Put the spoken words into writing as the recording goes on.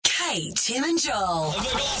Hey, Tim and Joel. The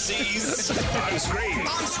Glossies.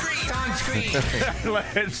 On screen.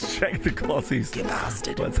 Let's check the Glossies. You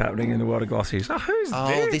bastard. What's happening in the world of Glossies? Oh,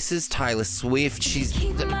 who's This is Taylor Swift. She's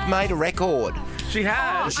made a record. She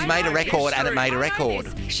has. She made a record and it made a record.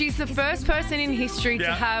 She's the first person in history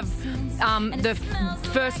to have the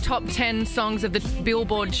first top 10 songs of the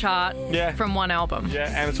Billboard chart from one album. Yeah,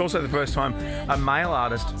 and it's also the first time a male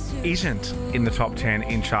artist isn't in the top 10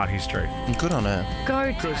 in chart history. Good on her. Go,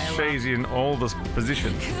 Because Taylor. she's in all the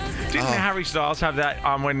positions. Didn't Harry Styles have that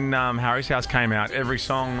when Harry's House came out? Every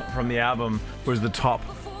song from the album was the top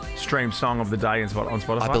streamed song of the day on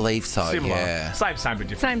Spotify? I believe so, Similar. yeah. Same but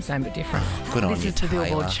different. Same but different. Good on This you, is the Taylor.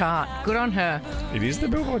 Billboard chart. Good on her. It is the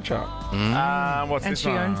Billboard chart. What's And this she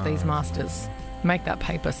one? owns these masters. Make that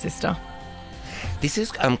paper, sister. This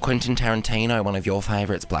is Quentin Tarantino, one of your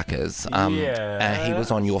favourites, Blackers. He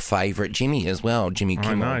was on your favourite Jimmy as well, Jimmy I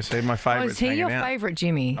Kimmel. know, see, my Oh, favourite's is he your hanging out. favourite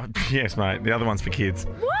Jimmy? Yes, mate. The other one's for kids.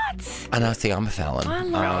 What? I know, see, I'm a Fallon. I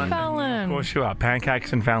love Of Fallon. course you are.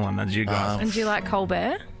 Pancakes and Fallon, that's you guys. And do you like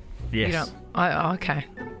Colbert? Yes. You don't. Okay.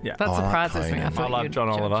 Yeah. That I like surprises me. Conan. I I thought love you'd John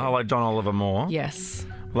judge Oliver. him. I like John Oliver more. Yes.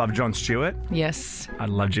 Love Jon Stewart. Yes. I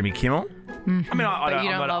love Jimmy Kimmel. I mean, But you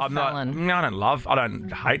don't love Fallon. No, I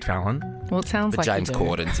don't hate Fallon. Well, it sounds But like James you do.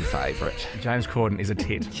 Corden's your favourite. James Corden is a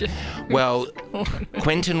tit. Well,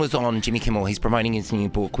 Quentin was on Jimmy Kimmel. He's promoting his new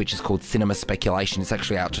book, which is called Cinema Speculation. It's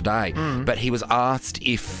actually out today. But he was asked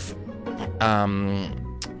if...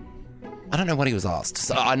 I don't know what he was asked.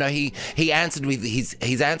 So I know he answered with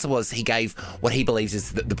his answer was he gave what he believes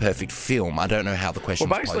is the perfect film. I don't know how the question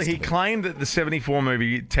Well, was basically, he posed to be. claimed that the 1974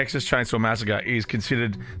 movie Texas Chainsaw Massacre is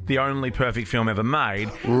considered the only perfect film ever made.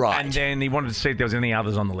 Right. And then he wanted to see if there was any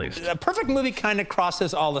others on the list. A perfect movie kind of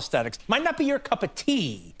crosses all aesthetics. Might not be your cup of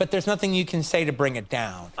tea, but there's nothing you can say to bring it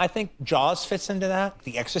down. I think Jaws fits into that.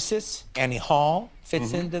 The Exorcist, Annie Hall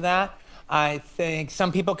fits into that. I think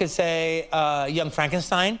some people could say Young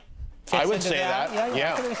Frankenstein fits I would into say that. that.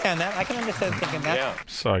 Yeah, I can understand that. I can understand thinking that. Yeah.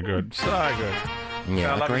 So good. So good.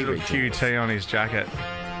 Yeah, I love agree his with little you. QT on his jacket.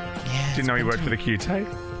 Yeah, Didn't know he worked for the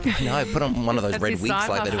QT. No, put on one of those That's red his wigs side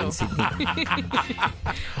like they do in hustle. Sydney.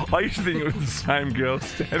 I used to think it was the same girl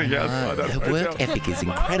standing outside that Her hotel. work ethic is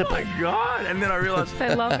incredible. Oh my God. And then I realised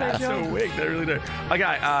They love their that's job. a wig. They really do.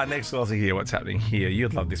 Okay, next Aussie here. What's happening here?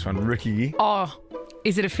 You'd love this one. Rookie. Oh,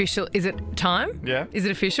 is it official? Is it time? Yeah. Is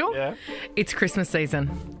it official? Yeah. It's Christmas season.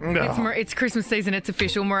 No. It's Christmas season. It's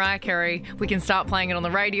official. Mariah Carey. We can start playing it on the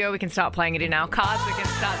radio. We can start playing it in our cars. We can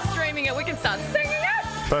start streaming it. We can start singing it.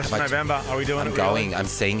 1st of November. Are we doing I'm it? going. I'm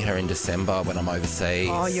seeing her in December when I'm overseas.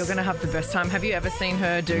 Oh, you're going to have the best time. Have you ever seen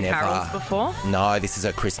her do Never. carols before? No, this is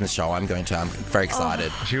her Christmas show. I'm going to. I'm very excited.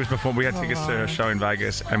 She was before. We had tickets to her show in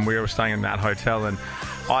Vegas, and we were staying in that hotel, and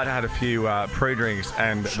I'd had a few pre-drinks,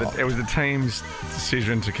 and it was the team's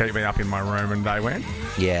decision to keep me up in my room, and they went.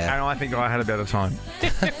 Yeah. And I think I had a better time.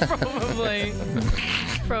 Probably.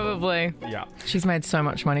 Probably. Yeah. She's made so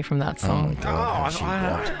much money from that song.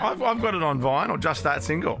 I've got it on vinyl, just that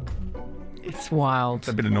single. It's wild. It's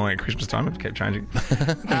a bit annoying at Christmas time. It kept changing.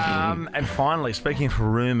 And finally, speaking of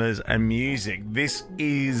rumours and music, this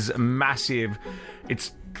is massive.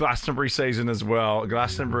 It's Glastonbury season as well.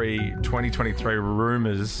 Glastonbury 2023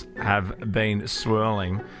 rumours have been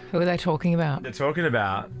swirling. Who are they talking about? They're talking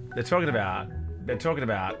about.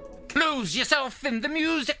 Lose yourself in the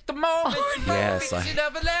music the moment. Yes, You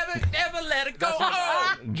never let it go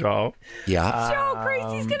home. Joel. Yeah. Joel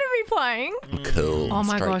Creasy's going to be playing. Cool. Oh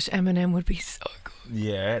my Straight- gosh, Eminem would be so good.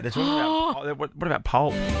 Yeah, they're talking about. What about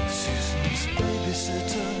Pulp?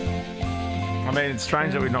 I mean, it's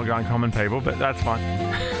strange that we're not going Common People, but that's fine.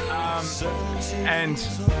 And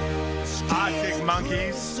Arctic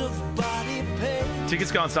Monkeys.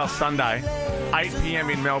 Tickets go on sale Sunday, 8 p.m.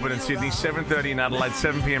 in Melbourne and Sydney, 7:30 in Adelaide,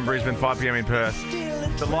 7 p.m. Brisbane, 5 p.m. in Perth.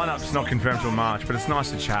 The lineup's not confirmed till March, but it's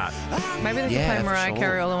nice to chat. Maybe they Yeah, can play for Mariah sure.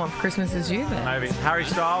 Carey All I Want for Christmas Is You then. Maybe Harry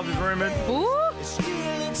Styles is rumoured. Ooh.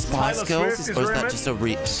 Spice Taylor Girls? Swift is Or is that rumoured. just a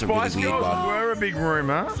really Spice weird Girls one? were a big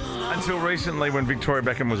rumour until recently when Victoria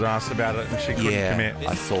Beckham was asked about it and she couldn't Yeah, commit.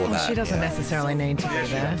 I saw that. She doesn't yeah. necessarily need to be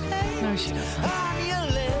there. No, she doesn't.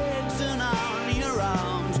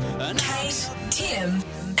 Kate, Tim,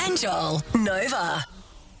 and Joel. Nova.